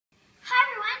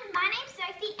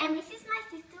And this is my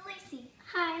sister Lucy.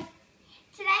 Hi.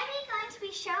 Today we're going to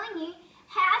be showing you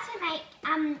how to make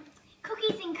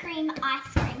cookies and cream ice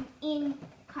cream in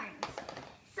cones.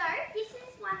 So this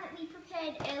is one that we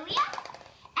prepared earlier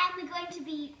and we're going to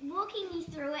be walking you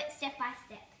through it step by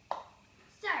step.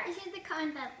 So This is the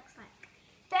cone that looks like.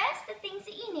 first, the things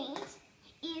that you need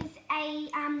is a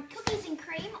cookies and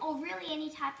cream, or really any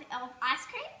type of ice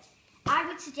cream. I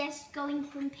would suggest going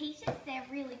from Peter's. They're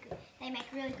really good. They make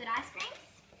really good ice creams.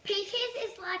 Peter's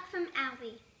is like from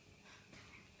Aldi.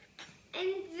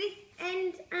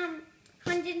 And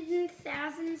hundreds and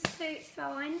thousands to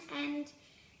phone and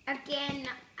again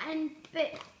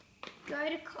but go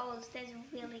to Coles, there's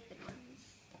really good ones.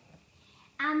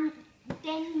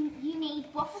 Then you need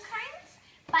waffle cones,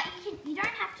 but you don't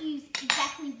have to use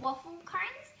exactly waffle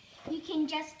cones. You can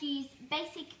just use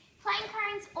basic plain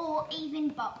cones, or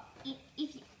even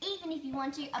even if you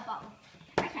want to, a bowl.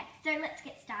 Okay, so let's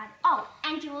get started. Oh,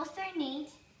 and you also need.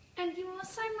 And you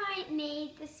also might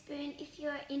need the spoon if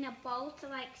you're in a bowl to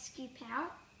like scoop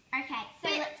out. Okay, so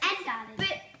let's get started.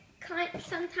 But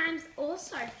sometimes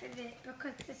also for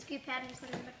because to scoop out and put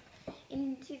it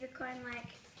into the cone, like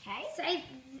Okay.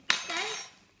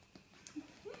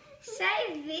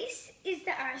 say this is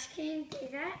the ice cream, do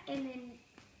that, and then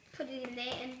put it in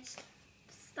there and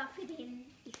stuff it in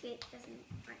if it doesn't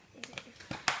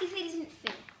if it isn't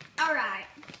filled. All right.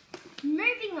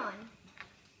 Moving on.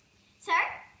 So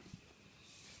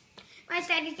My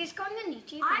daddy's just gone on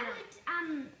YouTube.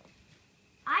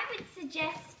 I would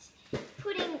suggest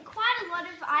putting quite a lot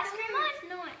of ice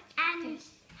cream on and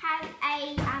have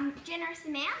a generous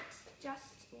amount, just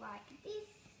like this,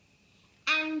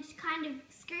 and kind of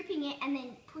scooping it and then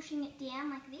pushing it down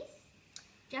like this,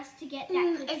 just to get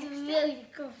that good it's texture. really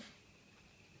good.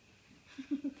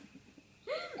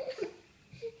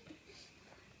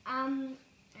 Alright.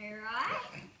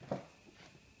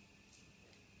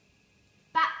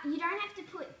 But you don't have to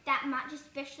put that much,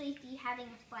 especially if you're having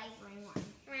a flavouring one.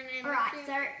 Alright,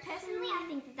 so personally I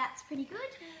think that that's pretty good.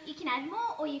 You can add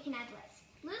more or you can add less.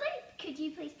 Lily, could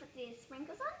you please put the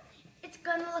sprinkles on? It's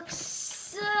gonna look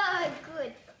so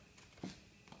good.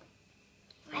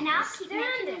 And I'll keep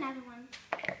making another one.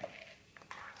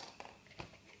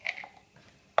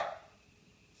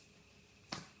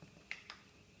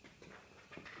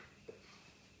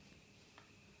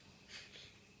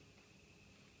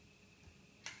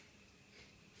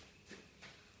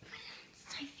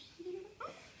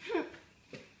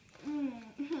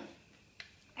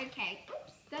 Okay,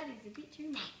 oops, that is a bit too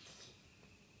much.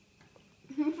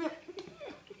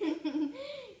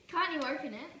 Can't you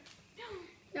open it?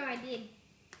 No, I did.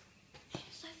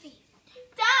 Sophie.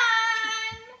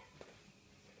 Done!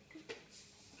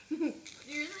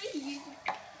 Seriously?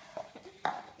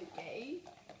 Okay.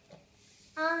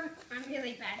 I'm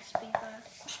really bad at speaker.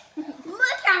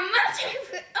 Look how much I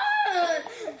put on!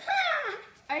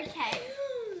 Okay.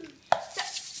 So,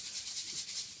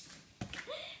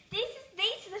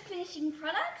 these are the finishing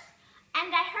products,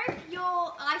 and I hope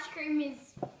your ice cream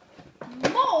is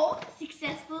more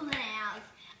successful than ours.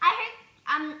 I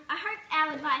hope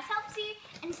our advice helps you,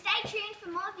 and stay tuned for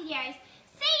more videos.